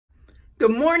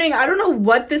Good morning. I don't know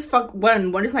what this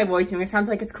what is my voice doing? It sounds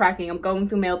like it's cracking. I'm going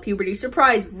through male puberty.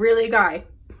 Surprise, really, guy.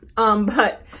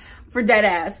 But for dead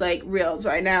ass, like, reals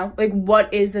right now. Like,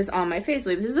 what is this on my face?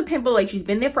 Like, this is a pimple. Like, she's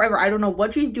been there forever. I don't know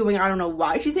what she's doing. I don't know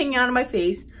why she's hanging out on my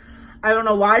face. I don't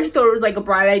know why she thought it was like a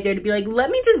bright idea to be like, let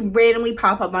me just randomly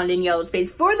pop up on Daniela's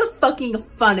face for the fucking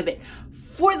fun of it.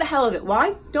 For the hell of it.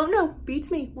 Why? Don't know. Beats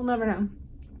me. We'll never know.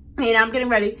 And I'm getting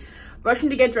ready.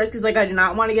 Rushing to get dressed because, like, I did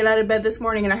not want to get out of bed this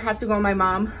morning, and I have to go with my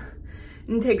mom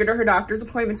and take her to her doctor's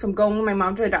appointment. So I'm going with my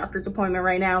mom to a doctor's appointment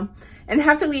right now, and I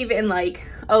have to leave in like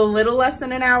a little less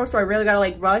than an hour. So I really gotta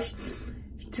like rush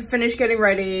to finish getting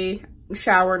ready,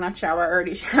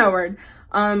 already showered,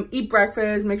 eat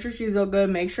breakfast, make sure she's all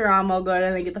good, make sure I'm all good,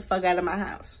 and then get the fuck out of my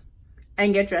house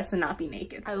and get dressed and not be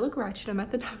naked. I look ratchet. I'm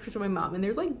at the doctor's with my mom, and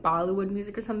there's like Bollywood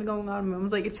music or something going on. My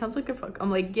mom's like, it sounds like I'm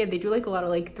like, yeah, they do like a lot of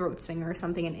like throat singer or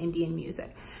something in Indian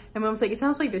music. And mom's like, it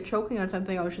sounds like they're choking on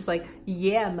something. I was just like,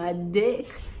 yeah, my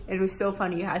dick. And it was so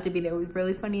funny. You had to be there. It was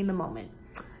really funny in the moment.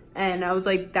 And I was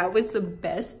like, that was the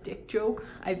best dick joke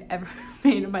I've ever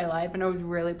made in my life. And I was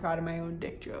really proud of my own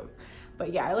dick joke.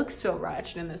 But yeah, I look so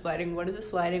ratchet in this lighting. What is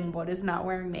this lighting? What is not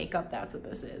wearing makeup? That's what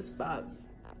this is. But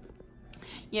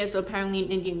yeah, so apparently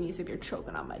in Indian music, they're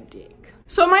choking on my dick.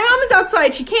 So my mom is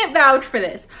outside. She can't vouch for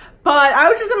this. But I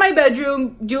was just in my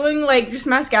bedroom doing like just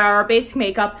mascara, basic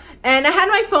makeup. And I had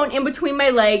my phone in between my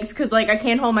legs because like I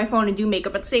can't hold my phone and do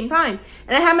makeup at the same time.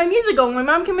 And I had my music going. My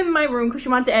mom came in my room because she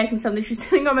wanted to ask me something. She's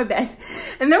sitting on my bed.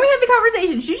 And then we had the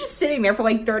conversation. She's just sitting there for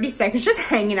like 30 seconds, just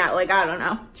hanging out. Like, I don't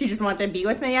know. She just wanted to be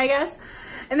with me, I guess.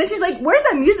 And then she's like, where's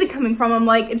that music coming from? I'm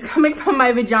like, it's coming from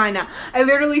my vagina. I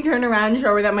literally turned around and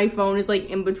showed her that my phone is like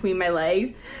in between my legs.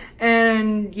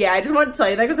 And yeah, I just wanted to tell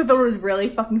you that because I thought it was really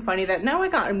fucking funny that now I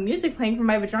got music playing from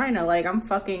my vagina. Like, I'm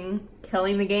fucking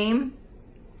killing the game.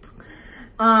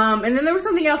 And then there was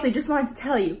something else I just wanted to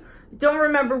tell you. Don't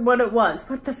remember what it was.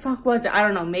 What the fuck was it? I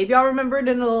don't know. Maybe I'll remember it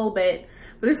in a little bit.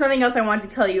 But there's something else I wanted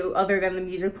to tell you other than the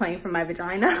music playing from my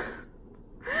vagina.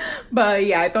 But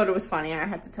yeah, I thought it was funny. I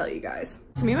had to tell you guys.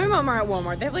 So me and my mom are at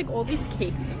Walmart. They have like all these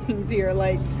cake things here.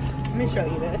 Like, let me show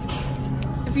you this.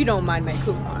 If you don't mind my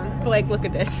coupon. But like, look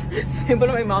at this. So I put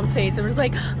on my mom's face and was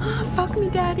like, oh, fuck me,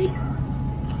 daddy.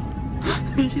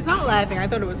 She's not laughing. I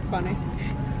thought it was funny.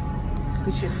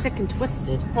 Because you're sick and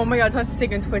twisted. Oh my god, it's not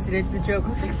sick and twisted. It's the joke. I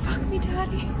was like, fuck me,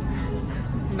 daddy.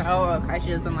 No, okay,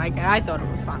 she doesn't like it. I thought it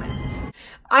was funny.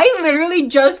 I literally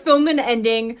just filmed an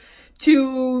ending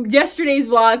to yesterday's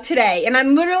vlog today, and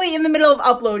I'm literally in the middle of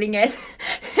uploading it,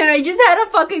 and I just had a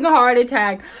fucking heart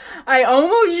attack. I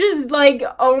almost just like,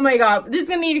 oh my god, this is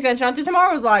gonna be an extension onto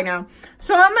tomorrow's vlog now.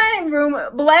 So I'm in my room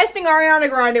blasting Ariana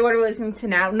Grande, what are we listening to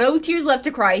now? No Tears Left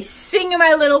to Cry, singing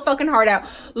my little fucking heart out,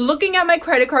 looking at my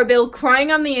credit card bill,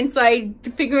 crying on the inside,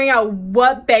 figuring out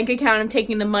what bank account I'm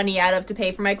taking the money out of to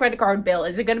pay for my credit card bill.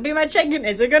 Is it gonna be my checking?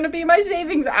 Is it gonna be my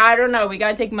savings? I don't know. We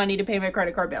gotta take money to pay my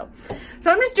credit card bill. So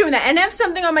I'm just doing that, and I have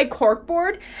something on my cork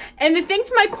board, and the thing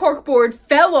from my cork board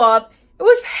fell off. It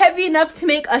was heavy enough to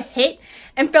make a hit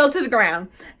and fell to the ground.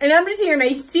 And I'm just here and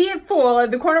I see it fall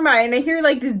at the corner of my eye and I hear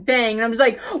like this bang and I'm just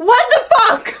like, what the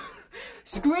fuck?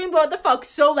 Screamed what the fuck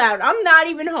so loud. I'm not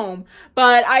even home.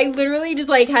 But I literally just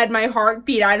like had my heart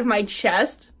beat out of my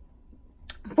chest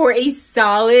for a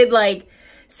solid like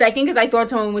second because I thought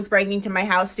someone was breaking into my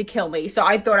house to kill me. So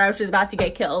I thought I was just about to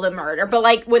get killed and murdered. But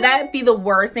like, would that be the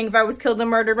worst thing if I was killed and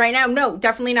murdered right now? No,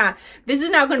 definitely not. This is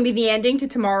now going to be the ending to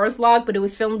tomorrow's vlog, but it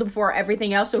was filmed before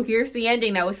everything else. So here's the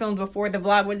ending that was filmed before the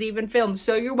vlog was even filmed.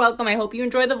 So you're welcome. I hope you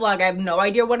enjoy the vlog. I have no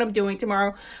idea what I'm doing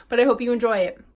tomorrow, but I hope you enjoy it.